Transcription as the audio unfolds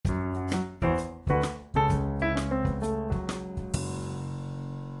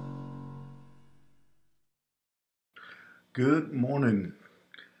Good morning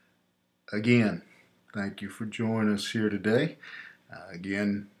again. Thank you for joining us here today.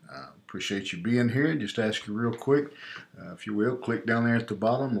 Appreciate you being here. Just ask you real quick, if you will, click down there at the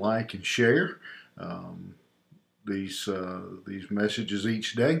bottom, like and share um, these messages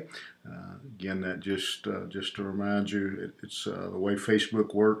each day. That just to remind you, it's the way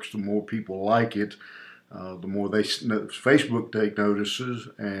Facebook works. The more people like it, the more Facebook take notices,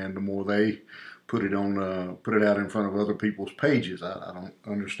 and the more they put it out in front of other people's pages. I don't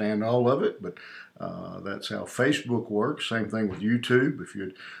understand all of it, but that's how Facebook works. Same thing with YouTube. If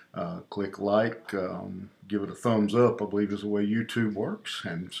you click like, give it a thumbs up, I believe is the way YouTube works,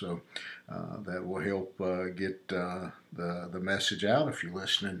 and so that will help get the message out. If you're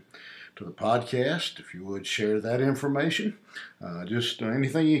listening to the podcast, if you would share that information, just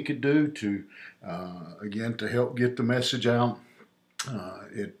anything you could do to again to help get the message out.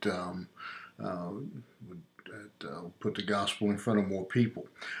 It would put the gospel in front of more people.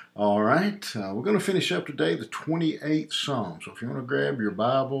 All right, we're going to finish up today the 28th Psalm. So if you want to grab your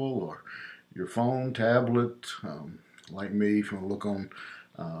Bible or your phone, tablet, like me, if you want to look on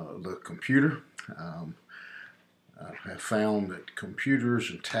the computer, I have found that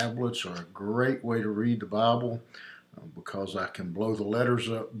computers and tablets are a great way to read the Bible because I can blow the letters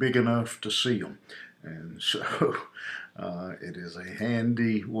up big enough to see them. And so it is a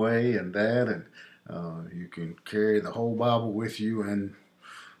handy way and you can carry the whole Bible with you, and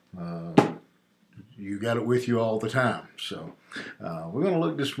you got it with you all the time. So we're going to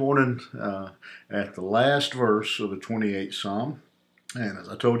look this morning at the last verse of the 28th Psalm. And as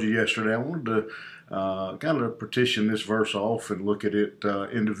I told you yesterday, I wanted to kind of partition this verse off and look at it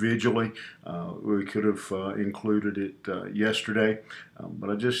individually. We could have included it yesterday, but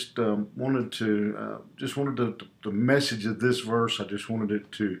I just wanted the message of this verse. I just wanted it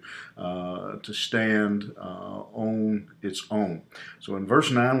to stand on its own. So in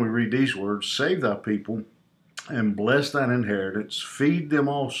verse 9, we read these words: "Save thy people and bless thine inheritance; feed them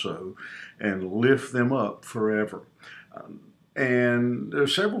also, and lift them up forever." And there are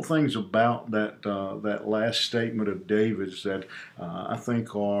several things about that last statement of David's that I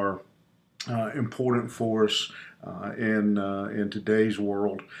think are important for us in today's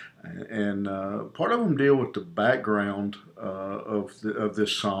world, and part of them deal with the background of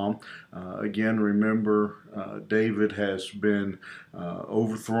this psalm. Again, remember David has been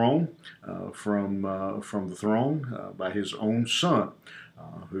overthrown from the throne by his own son.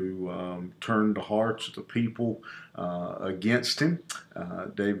 Who turned the hearts of the people against him.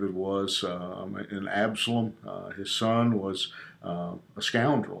 David was in Absalom. His son was a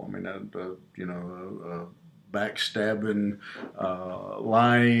scoundrel. I mean, backstabbing,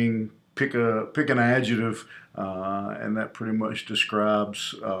 lying. Pick an adjective, and that pretty much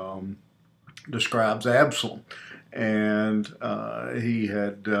describes Absalom. And he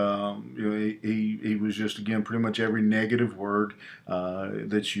had, he was just, again, pretty much every negative word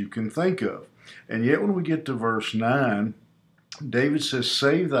that you can think of. And yet when we get to verse 9, David says,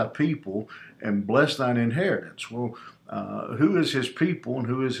 "Save thy people and bless thine inheritance." Well, who is his people and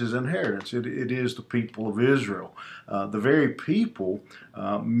who is his inheritance? It is the people of Israel. The very people,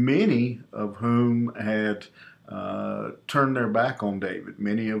 many of whom had turned their back on David,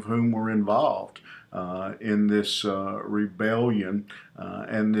 many of whom were involved in this rebellion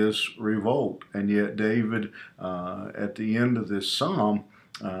and this revolt. And yet David, at the end of this psalm,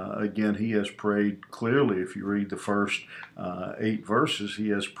 again, he has prayed clearly. If you read the first 8 verses, he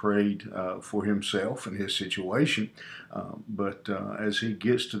has prayed for himself and his situation. But as he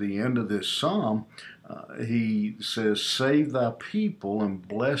gets to the end of this psalm, he says, "Save thy people and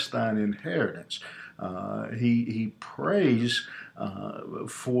bless thine inheritance." He prays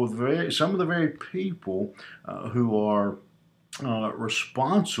for some of the very people who are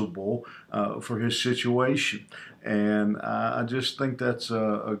responsible for his situation. And I just think that's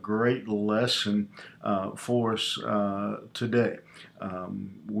a great lesson for us today.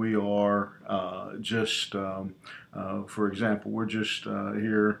 We are for example, we're just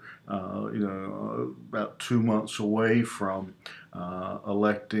here, about 2 months away from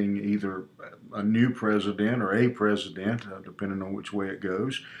electing either a new president or a president, depending on which way it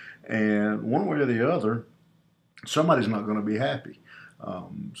goes. And one way or the other, somebody's not going to be happy.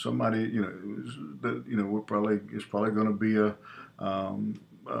 Somebody, it's probably going to be a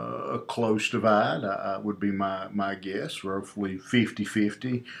close divide. Would be my guess, roughly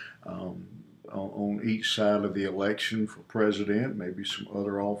 50-50 on each side of the election for president, maybe some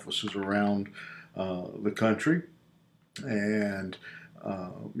other offices around the country. And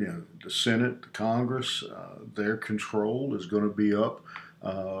the Senate, the Congress, their control is going to be up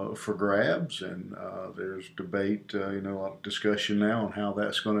for grabs, and there's debate, a lot of discussion now on how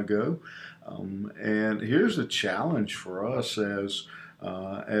that's going to go. And here's the challenge for us as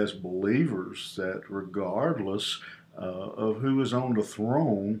believers, that regardless of who is on the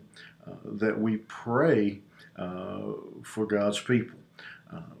throne, that we pray for God's people.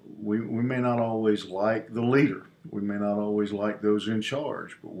 We may not always like the leader. We may not always like those in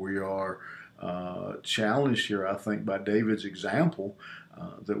charge, but we are challenged here, I think, by David's example,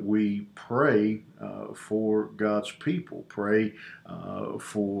 that we pray for God's people, pray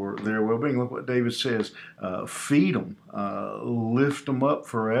for their well-being. Look what David says: feed them, lift them up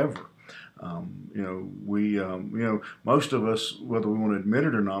forever. Most of us, whether we want to admit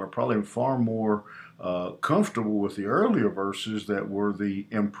it or not, are probably far more comfortable with the earlier verses that were the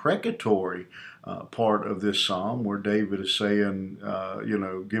imprecatory part of this psalm, where David is saying,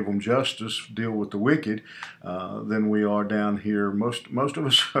 give them justice, deal with the wicked, than we are down here. Most of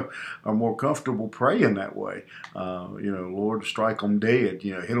us are more comfortable praying that way. Lord, strike them dead,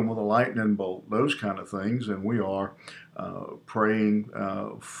 hit them with a lightning bolt, those kind of things, and we are praying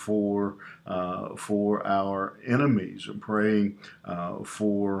for our enemies, and praying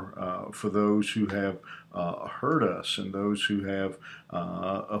for those who have hurt us and those who have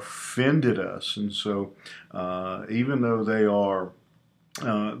offended us. And so, even though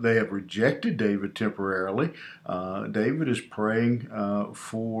they have rejected David temporarily, David is praying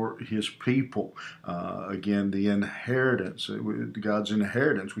for his people. Again, the inheritance, God's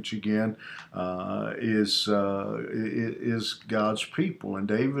inheritance, which again is God's people. And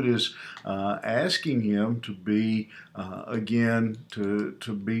David is asking him to be,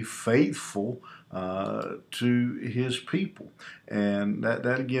 to be faithful to his people. And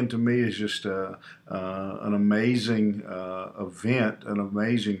that again, to me, is just an amazing event, an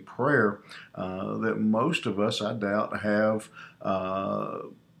amazing prayer that most of us, I doubt, have.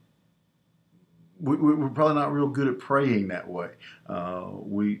 We're probably not real good at praying that way.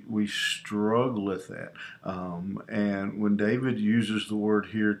 We struggle with that. And when David uses the word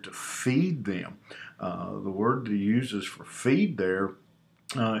here to feed them, the word that he uses for feed there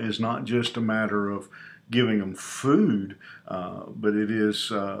is not just a matter of giving them food, but it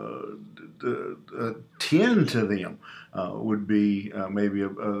is tend to them, would be maybe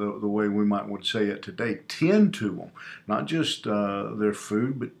the way we might want to say it today. Tend to them, not just their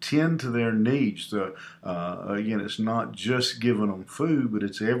food, but tend to their needs. Again, it's not just giving them food, but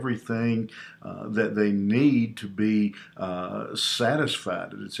it's everything that they need to be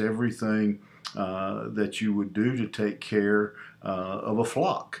satisfied. It's everything that you would do to take care of a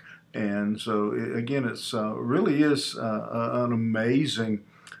flock. And so, again, it's really is an amazing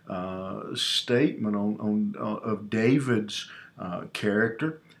statement of David's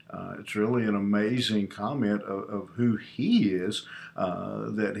character. It's really an amazing comment of who he is,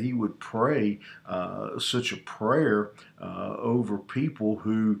 that he would pray such a prayer over people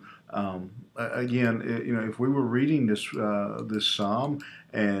who, again, if we were reading this psalm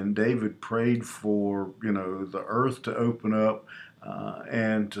and David prayed for the earth to open up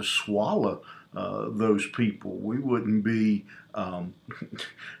and to swallow those people, we wouldn't be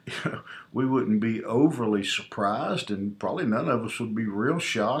we wouldn't be overly surprised, and probably none of us would be real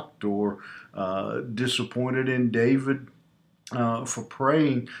shocked or disappointed in David for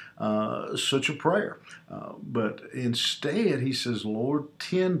praying such a prayer. But instead, he says, Lord,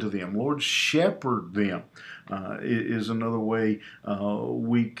 tend to them. Lord, shepherd them, is another way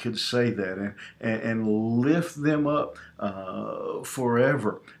we could say that. And lift them up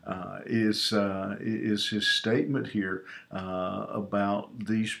forever is his statement here about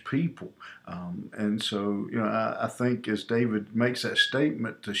these people. And so, I think as David makes that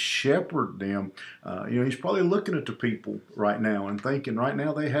statement to shepherd them, he's probably looking at the people right now and thinking, right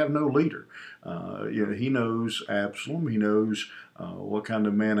now they have no leader. He knows Absalom. He knows what kind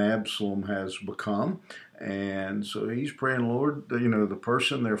of man Absalom has become. And so he's praying, Lord, the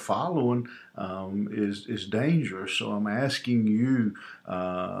person they're following is dangerous. So I'm asking you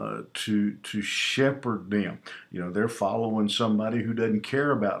to shepherd them. They're following somebody who doesn't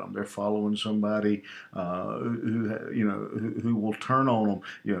care about them. They're following somebody who will turn on them.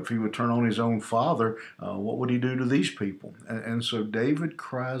 If he would turn on his own father, what would he do to these people? And so David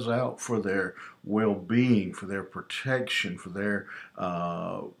cries out for their well-being, for their protection, for their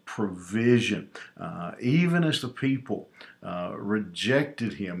provision, even as the people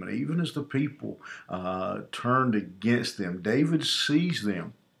rejected him, and even as the people turned against them. David sees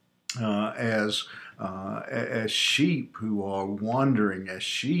them as as sheep who are wandering, as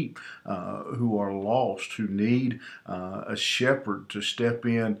sheep who are lost, who need a shepherd to step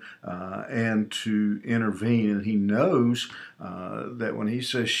in and to intervene. And he knows that when he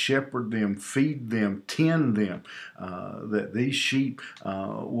says shepherd them, feed them, tend them, that these sheep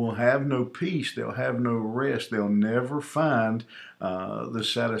will have no peace, they'll have no rest, they'll never find the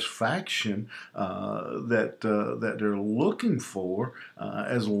satisfaction that they're looking for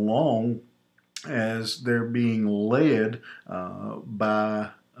as long as they're being led by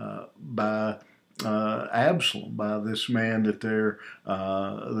Absalom, by this man that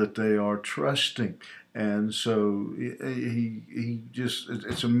they are trusting. And so he just,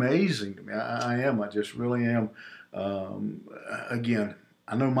 it's amazing to me. I just really am. Again,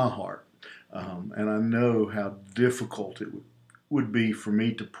 I know my heart, and I know how difficult it would be for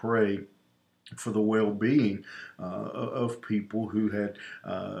me to pray for the well-being of people who had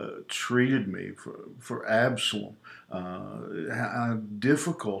treated me for Absalom. How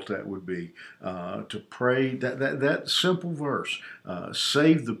difficult that would be to pray that simple verse: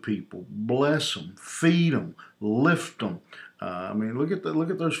 save the people, bless them, feed them, lift them. I mean, look at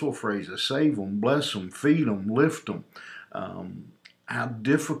those four phrases: save them, bless them, feed them, lift them. How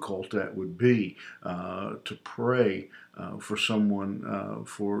difficult that would be to pray for someone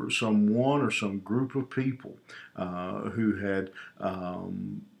or some group of people who had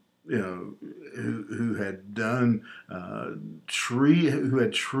who had done who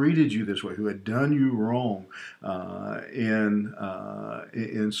had treated you this way, who had done you wrong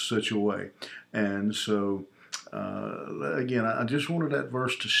in such a way. And so again, I just wanted that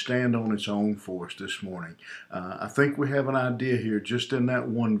verse to stand on its own for us this morning. I think we have an idea here just in that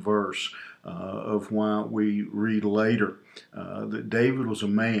one verse of why we read later that David was a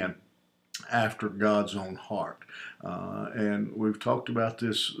man after God's own heart. And we've talked about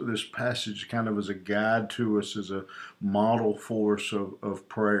this passage kind of as a guide to us, as a model for us of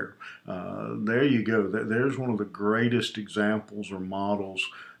prayer. There you go. There's one of the greatest examples or models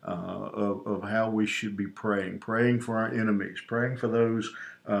of how we should be praying for our enemies, praying for those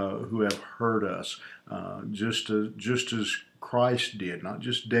who have hurt us, just as Christ did. Not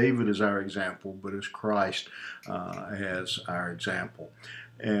just David as our example, but as Christ as our example.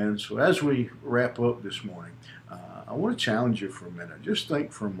 And so as we wrap up this morning, I want to challenge you for a minute. Just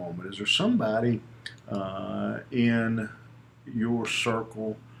think for a moment. Is there somebody in your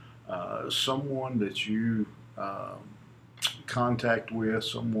circle, someone that you contact with,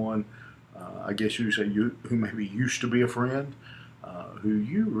 someone, I guess you say, who maybe used to be a friend, who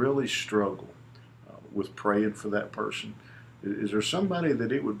you really struggle with praying for that person? Is there somebody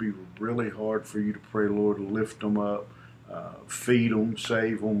that it would be really hard for you to pray, Lord, lift them up, feed them,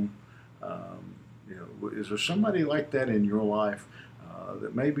 save them? Is there somebody like that in your life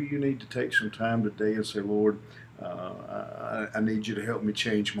that maybe you need to take some time today and say, Lord, I need you to help me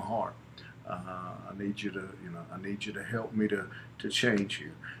change my heart. I need you to help me to change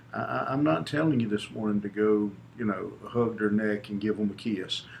here. I'm not telling you this morning to go, hug their neck and give them a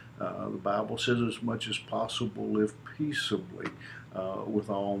kiss. The Bible says, as much as possible, live peaceably with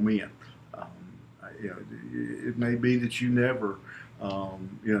all men. It may be that you never,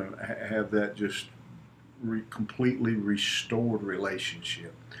 have that just completely restored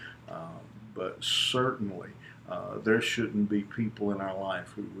relationship, but certainly there shouldn't be people in our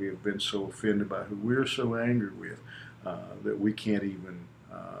life who we have been so offended by, who we're so angry with, that we can't even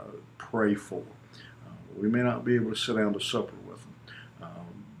pray for. We may not be able to sit down to supper with them,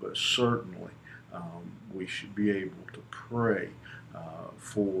 but certainly we should be able to pray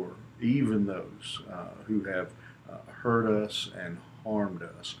for even those who have hurt us and harmed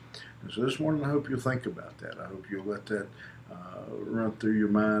us. And so this morning, I hope you'll think about that. I hope you'll let that run through your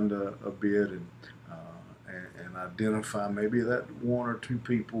mind a bit, and identify maybe that one or two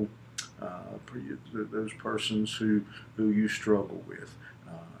people, those persons who you struggle with.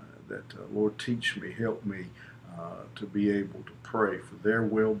 Lord, teach me, help me to be able to pray for their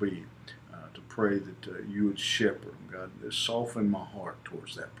well-being, to pray that you would shepherd them. God, soften my heart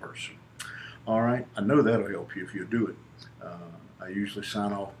towards that person. All right, I know that'll help you if you do it. I usually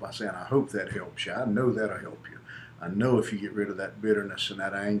sign off by saying, I hope that helps you. I know that'll help you. I know if you get rid of that bitterness and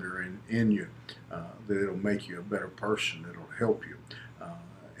that anger in you, that it'll make you a better person. It'll help you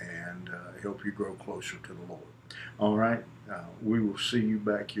and help you grow closer to the Lord. All right, we will see you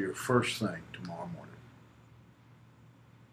back here first thing tomorrow morning.